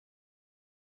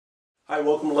Hi,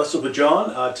 welcome to Lessons with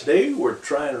John. Today we're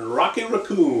trying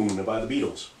Raccoon by the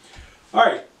Beatles.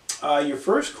 Alright, your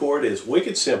first chord is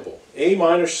wicked simple. A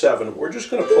minor 7. We're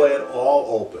just going to play it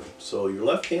all open. So your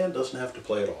left hand doesn't have to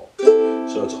play it all.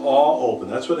 So it's all open.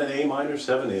 That's what an A minor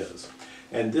 7 is.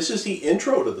 And this is the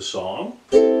intro to the song.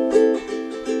 Does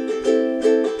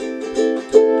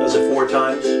it 4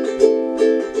 times.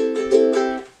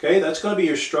 Okay, that's going to be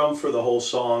your strum for the whole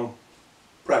song,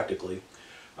 practically.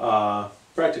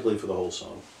 Practically for the whole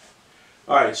song.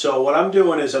 Alright, so what I'm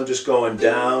doing is I'm just going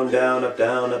down, down, up,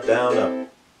 down, up, down, up.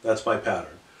 That's my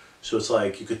pattern. So it's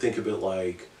like, you could think of it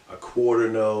like a quarter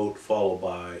note followed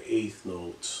by eighth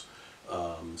notes.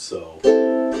 It's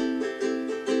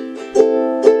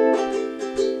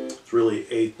really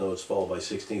eighth notes followed by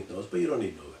 16th notes, but you don't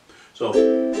need to know that. So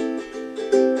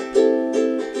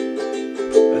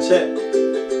that's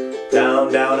it.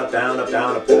 Down, down, up, down, up,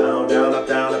 down, up, down, down, up,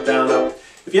 down, up, down, up.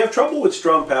 If you have trouble with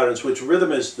strum patterns, which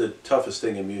rhythm is the toughest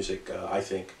thing in music, I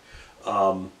think,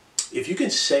 if you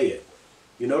can say it,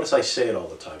 you notice I say it all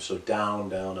the time. So down,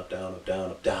 down, up, down, up,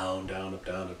 down, up, down, down, up,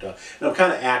 down, up, down. And I'm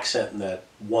kind of accenting that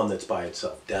one that's by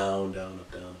itself. Down, down,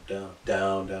 up, down, up, down,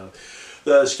 down, down.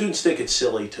 The students think it's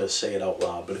silly to say it out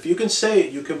loud, but if you can say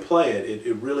it, you can play it.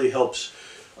 It really helps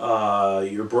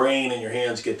your brain and your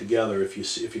hands get together if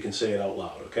you can say it out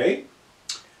loud, okay?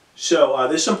 So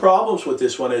there's some problems with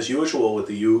this one, as usual with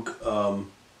the uke.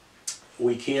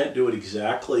 We can't do it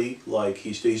exactly like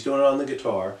he's doing it on the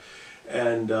guitar,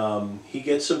 and he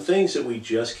gets some things that we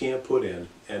just can't put in,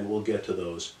 and we'll get to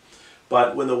those.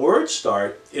 But when the words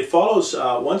start, it follows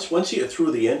once you're through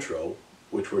the intro,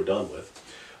 which we're done with.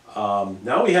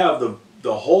 Now we have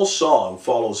the whole song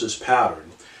follows this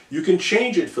pattern. You can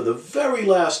change it for the very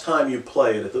last time you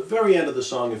play it, at the very end of the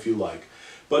song if you like.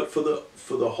 But for the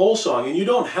whole song, and you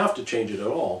don't have to change it at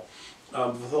all,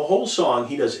 for the whole song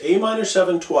he does A minor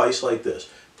 7 twice like this.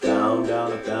 Down,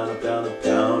 down, up, down, up, down, up,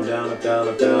 down, down, up, down,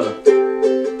 up, down, up.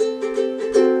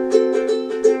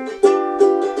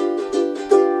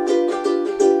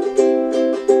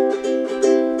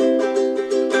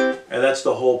 And that's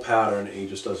the whole pattern, and he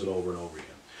just does it over and over again.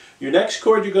 Your next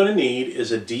chord you're going to need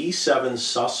is a D7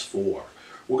 sus4.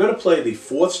 We're going to play the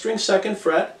 4th string 2nd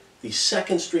fret, the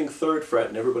 2nd string 3rd fret,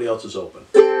 and everybody else is open.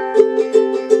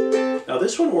 Now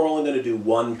this one we're only going to do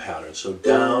one pattern, so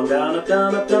down, down, up,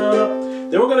 down, up, down, up.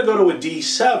 Then we're going to go to a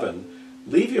D7.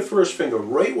 Leave your first finger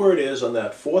right where it is on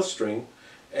that 4th string,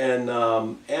 and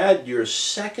add your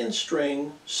 2nd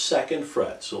string 2nd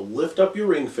fret. So lift up your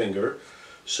ring finger.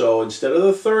 So instead of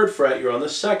the 3rd fret, you're on the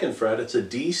 2nd fret. It's a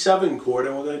D7 chord,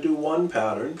 and we're going to do one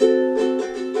pattern.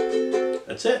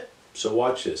 That's it. So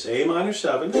watch this. A minor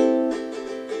 7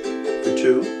 for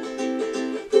 2.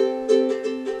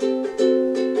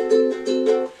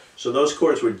 So those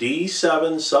chords were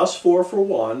D7, sus4 for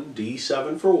 1,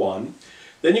 D7 for 1.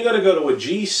 Then you're going to go to a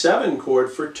G7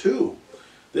 chord for 2.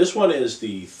 This one is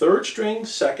the 3rd string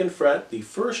 2nd fret, the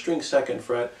 1st string 2nd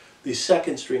fret, the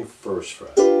 2nd string 1st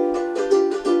fret.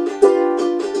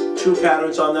 2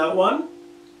 patterns on that one.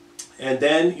 And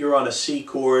then you're on a C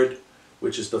chord,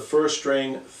 which is the 1st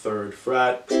string 3rd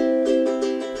fret.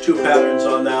 2 patterns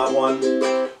on that one.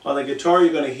 On the guitar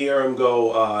you're going to hear him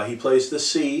go, he plays the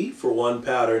C for 1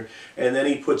 pattern, and then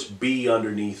he puts B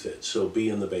underneath it. So B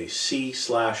in the bass.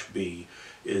 C/B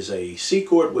is a C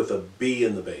chord with a B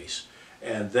in the bass.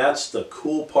 And that's the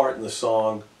cool part in the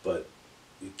song, but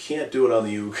you can't do it on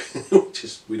the uke.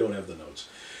 We don't have the notes.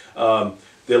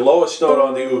 The lowest note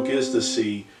on the uke is the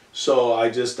C, so I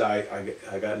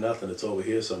got nothing. It's over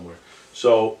here somewhere.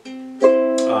 So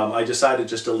I decided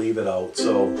just to leave it out.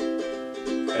 So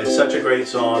it's such a great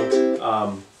song,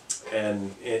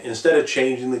 and instead of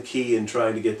changing the key and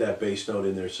trying to get that bass note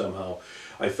in there somehow,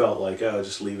 I felt like I'll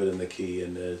just leave it in the key,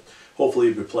 and hopefully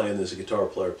if you're playing, there's a guitar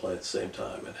player playing at the same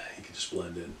time, and you can just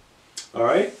blend in.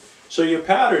 Alright, so your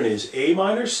pattern is A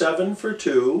minor 7 for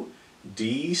 2,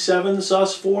 D7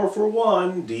 sus4 for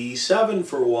 1, D7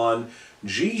 for 1,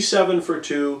 G7 for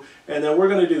 2, and then we're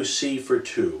going to do C for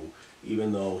 2.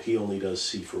 Even though he only does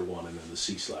C for 1 and then the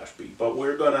C/B. But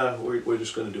we're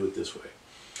just gonna do it this way.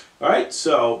 Alright,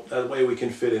 so that way we can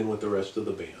fit in with the rest of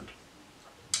the band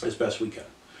as best we can.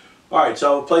 Alright,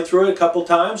 so I'll play through it a couple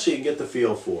times so you can get the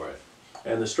feel for it.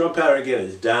 And the strum pattern again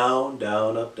is down,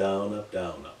 down, up, down, up,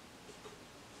 down, up.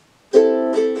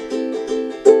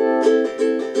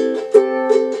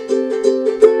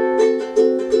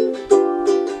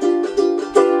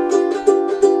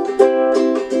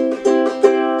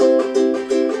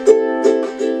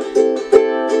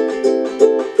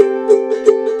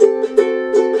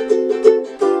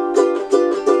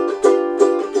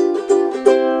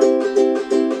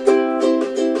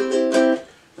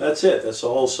 that's it. That's the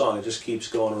whole song. It just keeps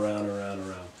going around and around and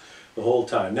around the whole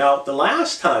time. Now, the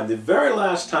last time, the very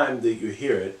last time that you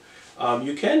hear it,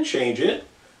 you can change it.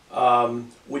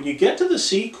 When you get to the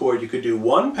C chord, you could do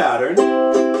one pattern,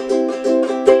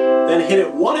 then hit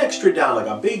it one extra down, like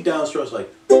a big down stroke, like.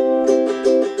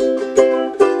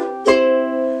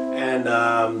 And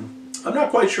I'm not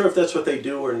quite sure if that's what they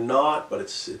do or not, but it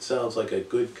sounds like a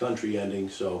good country ending,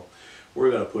 so we're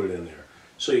going to put it in there.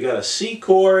 So you got a C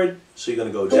chord, so you're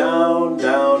going to go down,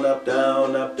 down, up,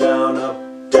 down, up, down,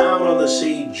 up, down on the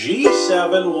C,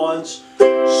 G7 once,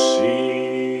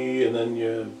 C, and then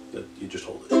you just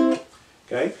hold it.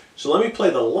 Okay? So let me play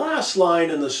the last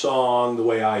line in the song the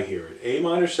way I hear it. A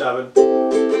minor 7.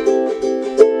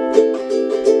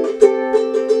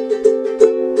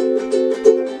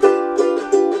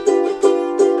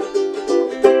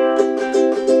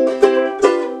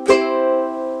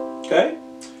 Okay?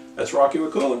 That's Rocky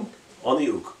Raccoon on the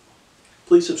ook.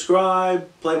 Please subscribe,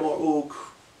 play more ook.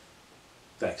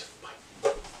 Thanks.